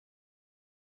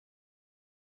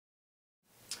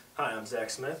Hi, I'm Zach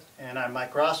Smith. And I'm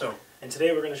Mike Rosso. And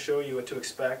today we're going to show you what to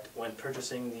expect when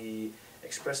purchasing the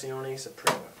Espressione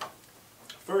Supremma.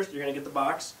 First, you're going to get the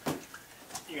box.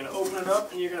 You're going to open it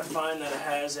up and you're going to find that it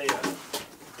has a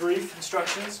brief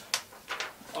instructions.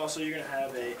 Also, you're going to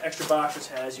have an extra box which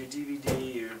has your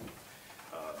DVD, your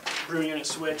brew unit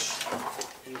switch,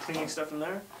 and cleaning stuff in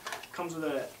there. Comes with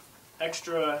an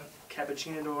extra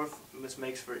cappuccino, which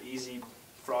makes for easy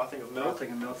frothing of milk.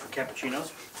 Frothing of milk for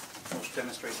cappuccinos. We'll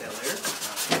demonstrate that later.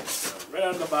 So right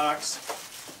out of the box.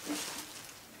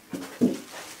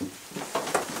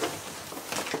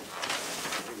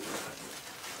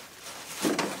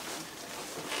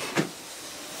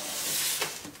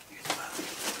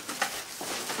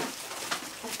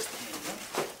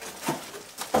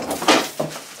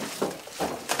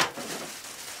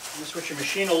 This is what your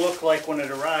machine will look like when it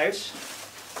arrives.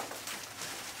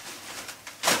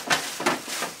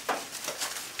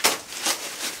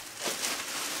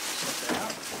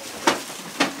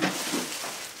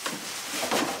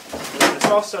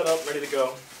 All set up, ready to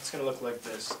go. It's going to look like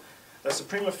this. The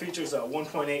Supremma features a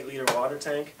 1.8 liter water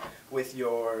tank with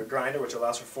your grinder, which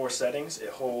allows for 4 settings. It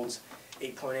holds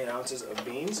 8.8 ounces of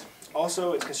beans.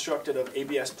 Also, it's constructed of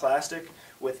ABS plastic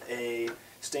with a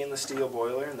stainless steel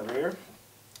boiler in the rear.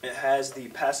 It has the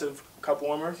passive cup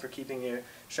warmer for keeping your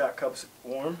shot cups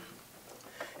warm.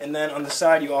 And then on the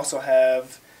side you also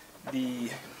have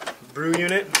the brew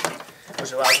unit,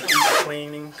 which allows for easy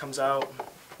cleaning. Comes out.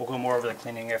 We'll go more over the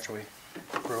cleaning after we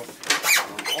brew.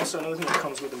 Also, another thing that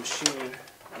comes with the machine,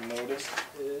 I noticed,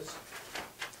 is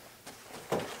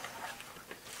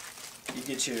you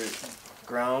get your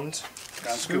ground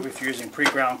scoop. If you're using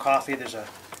pre-ground coffee, there's a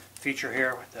feature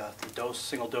here with the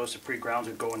single dose of pre-grounds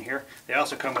would go in here. They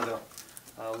also come with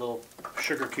a little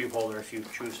sugar cube holder if you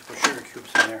choose to put sugar cubes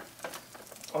in there.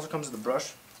 Also comes with a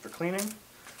brush for cleaning,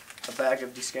 a bag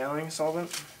of descaling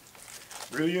solvent,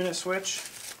 brew unit switch,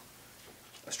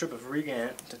 a strip of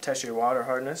regant to test your water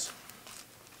hardness,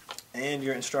 and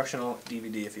your instructional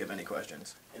DVD if you have any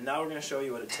questions. And now we're going to show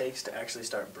you what it takes to actually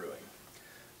start brewing.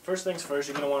 First things first,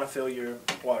 you're going to want to fill your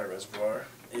water reservoir.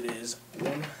 It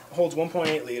holds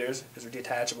 1.8 liters, is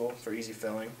detachable for easy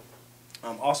filling.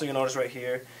 Also, you'll notice right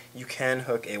here, you can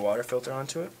hook a water filter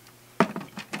onto it.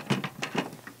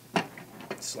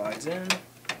 It slides in,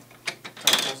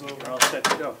 top pulls over. We're all set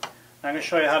to go. Now I'm going to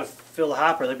show you how to fill the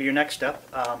hopper. That'll be your next step.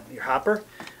 Your hopper,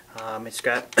 it's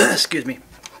got, excuse me,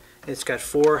 it's got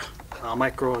 4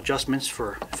 micro adjustments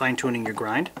for fine-tuning your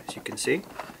grind, as you can see.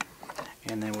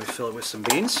 And then we fill it with some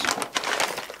beans.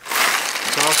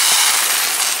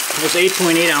 It's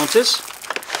 8.8 ounces.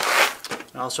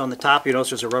 Also on the top, you notice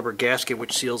there's a rubber gasket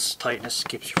which seals tightness,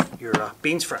 keeps your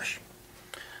beans fresh.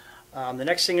 The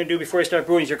next thing to do before you start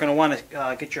brewing is you're going to want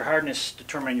to get your hardness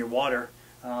determined in your water.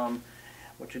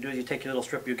 What you do is you take your little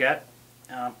strip you get,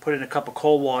 put it in a cup of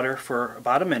cold water for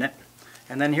about a minute,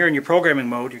 and then here in your programming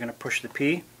mode you're going to push the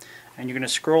P and you're going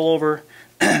to scroll over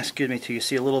excuse me, till you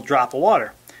see a little drop of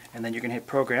water, and then you're going to hit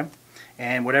program,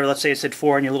 and whatever, let's say it said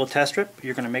 4 in your little test strip,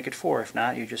 you're going to make it 4. If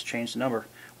not, you just change the number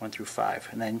 1 through 5,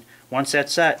 and then once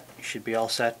that's set, you should be all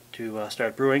set to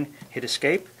start brewing. Hit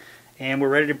escape and we're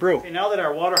ready to brew. Okay, now that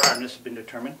our water hardness has been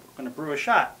determined, we're going to brew a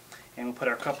shot, and we'll put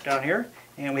our cup down here,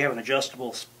 and we have an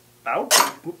adjustable spout.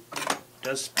 It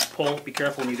does pull. Be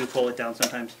careful when you do pull it down.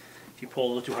 Sometimes if you pull a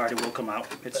little too hard, it will come out.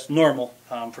 It's normal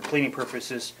for cleaning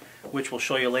purposes, which we'll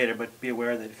show you later, but be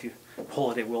aware that if you pull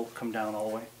it, it will come down all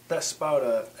the way. That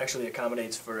spout actually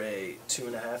accommodates for a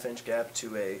 2.5 inch gap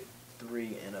to a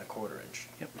 3.25 inch.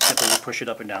 Yep, simply push it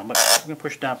up and down, but I'm going to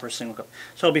push it down for a single cup.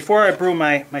 So before I brew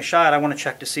my shot, I want to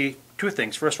check to see 2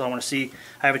 things. First of all, I want to see,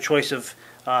 I have a choice of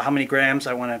how many grams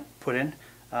I want to put in.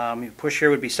 You push here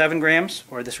would be 7 grams,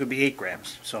 or this would be 8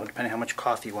 grams. So depending how much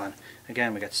coffee you want.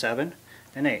 Again, we got 7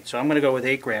 and 8. So I'm going to go with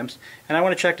 8 grams. And I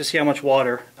want to check to see how much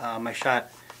water my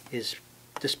shot is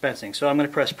dispensing. So I'm going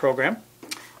to press program.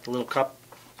 The little cup,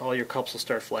 all your cups will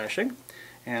start flashing.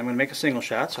 And I'm going to make a single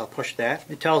shot, so I'll push that.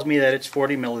 It tells me that it's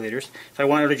 40 milliliters. If I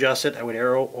wanted to adjust it, I would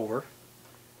arrow over.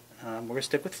 We're going to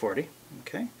stick with 40.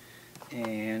 Okay.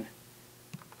 And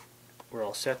we're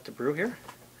all set to brew here.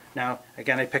 Now,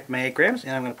 again, I picked my 8 grams,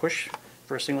 and I'm going to push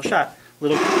for a single shot.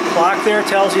 Little clock there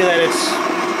tells you that it's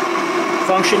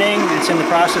functioning, it's in the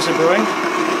process of brewing.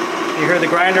 You hear the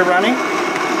grinder running.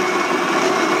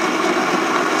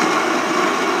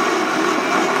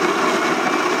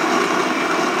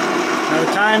 Now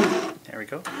the time, there we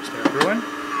go, start brewing.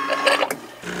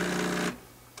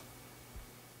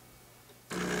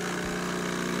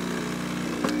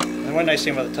 And one nice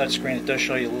thing about the touch screen, it does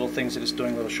show you little things that it's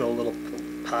doing. It'll show a little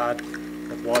pod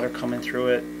with water coming through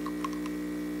it.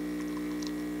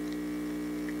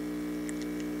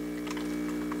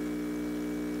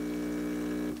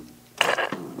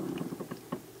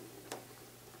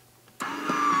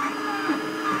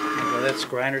 this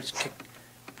grinder,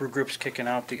 brew group's kicking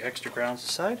out the extra grounds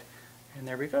aside, and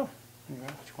there we go. You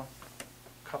want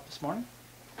a cup this morning?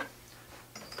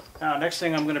 Now, next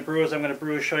thing I'm going to brew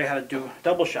is show you how to do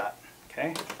double shot.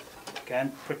 Okay.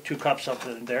 Again, put 2 cups up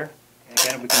in there. And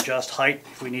again, we can adjust height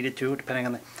if we needed to, depending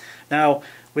on the. Now,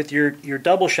 with your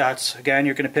double shots, again,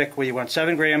 you're going to pick whether you want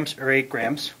 7 grams or 8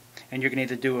 grams, and you're going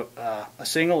to either do a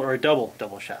single or a double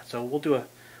shot. So we'll do a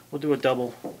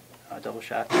double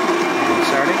shot. And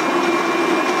starting.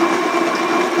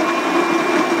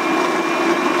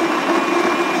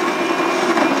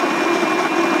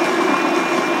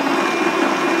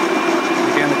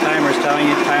 Telling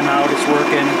you time out, it's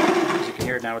working. As you can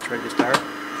hear it now, it's ready to start.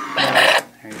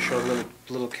 And you show a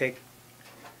little cake.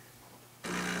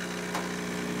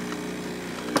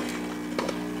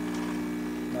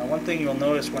 Now, one thing you'll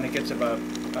notice when it gets about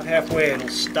halfway, it'll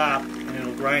stop and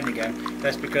it'll grind again.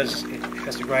 That's because it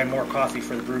has to grind more coffee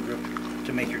for the brew group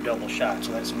to make your double shot.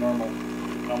 So that's a normal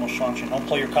function. Don't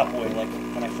pull your cup away like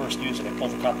when I first used it. I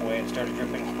pulled the cup away and it started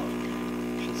dripping off.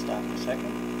 Should stop in a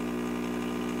second.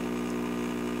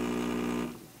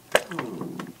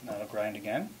 Now it'll grind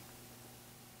again.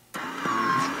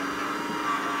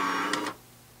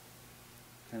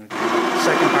 And the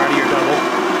second part of your double.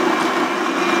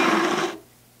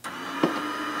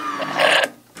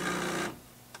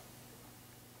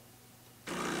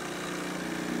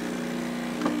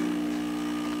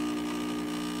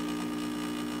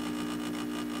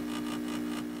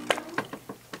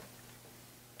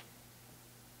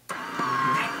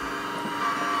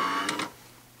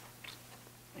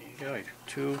 There you go,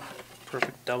 2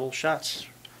 perfect double shots.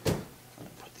 Put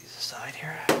these aside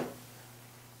here.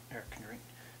 Eric can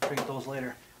drink those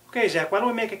later. Okay, Zach, why don't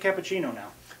we make a cappuccino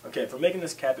now? Okay, for making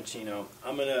this cappuccino,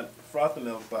 I'm going to froth the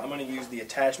milk, but I'm going to use the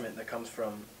attachment that comes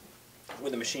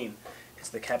with the machine. It's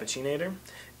the cappuccinator,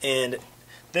 and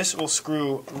this will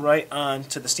screw right on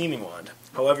to the steaming wand.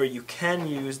 However, you can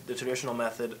use the traditional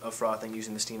method of frothing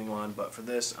using the steaming wand, but for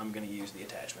this, I'm going to use the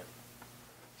attachment.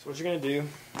 So what you're going to do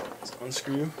is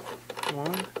unscrew the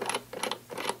wand,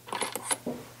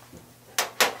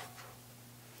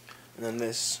 and then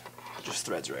this just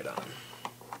threads right on.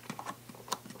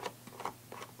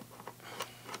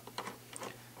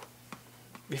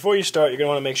 Before you start, you're going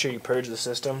to want to make sure you purge the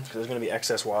system because there's going to be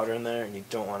excess water in there and you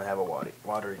don't want to have a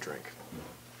watery drink.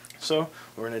 So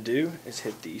what we're going to do is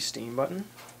hit the steam button.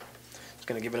 It's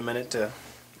going to give it a minute to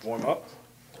warm up.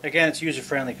 Again, it's user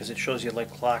friendly because it shows you like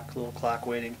little clock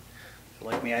waiting. So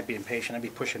like me, I'd be impatient. I'd be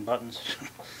pushing buttons.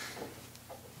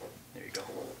 There you go.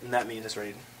 And that means it's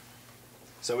ready.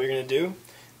 So what you're going to do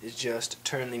is just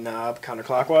turn the knob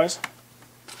counterclockwise.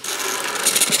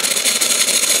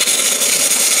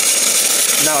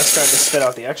 Now it's starting to spit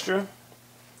out the extra.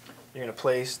 You're going to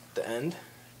place the end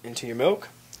into your milk.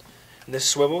 And this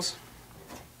swivels.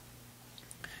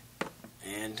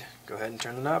 And go ahead and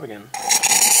turn the knob again.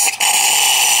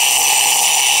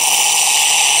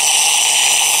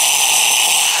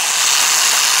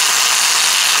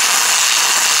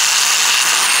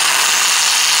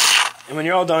 And when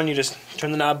you're all done, you just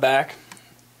turn the knob back.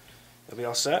 It'll be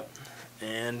all set.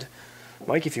 And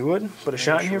Mike, if you would, put a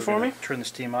shot in here for me. Turn the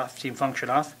steam function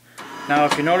off. Now,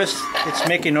 if you notice, it's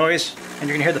making noise, and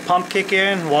you're going to hear the pump kick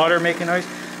in, water making noise.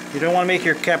 You don't want to make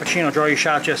your cappuccino draw your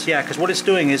shot just yet, because what it's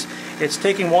doing is it's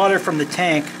taking water from the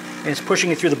tank and it's pushing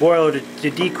it through the boiler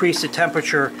to decrease the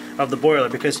temperature of the boiler,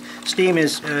 because steam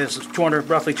is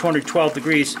roughly 212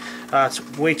 degrees. It's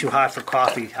way too hot for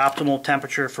coffee. Optimal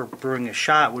temperature for brewing a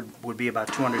shot would be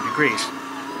about 200 degrees.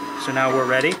 So now we're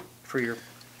ready for your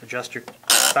adjuster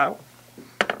spout.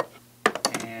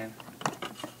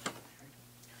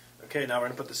 Okay, now we're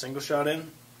going to put the single shot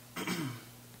in.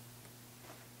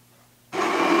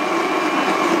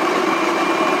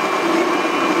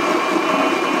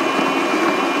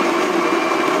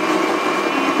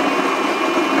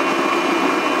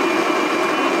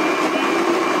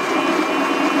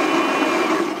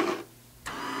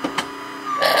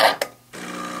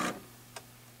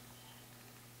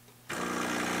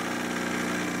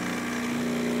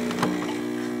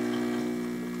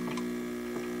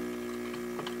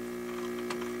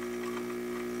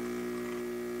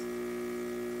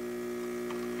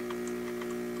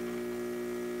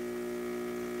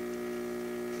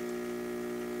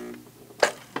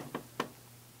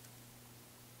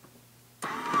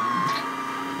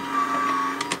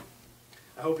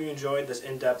 I hope you enjoyed this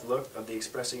in-depth look of the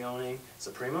Espressione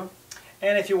Supremma.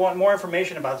 And if you want more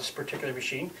information about this particular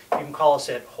machine, you can call us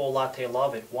at Whole Latte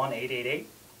Love at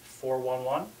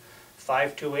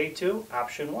 1-888-411-5282,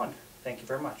 option 1. Thank you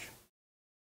very much.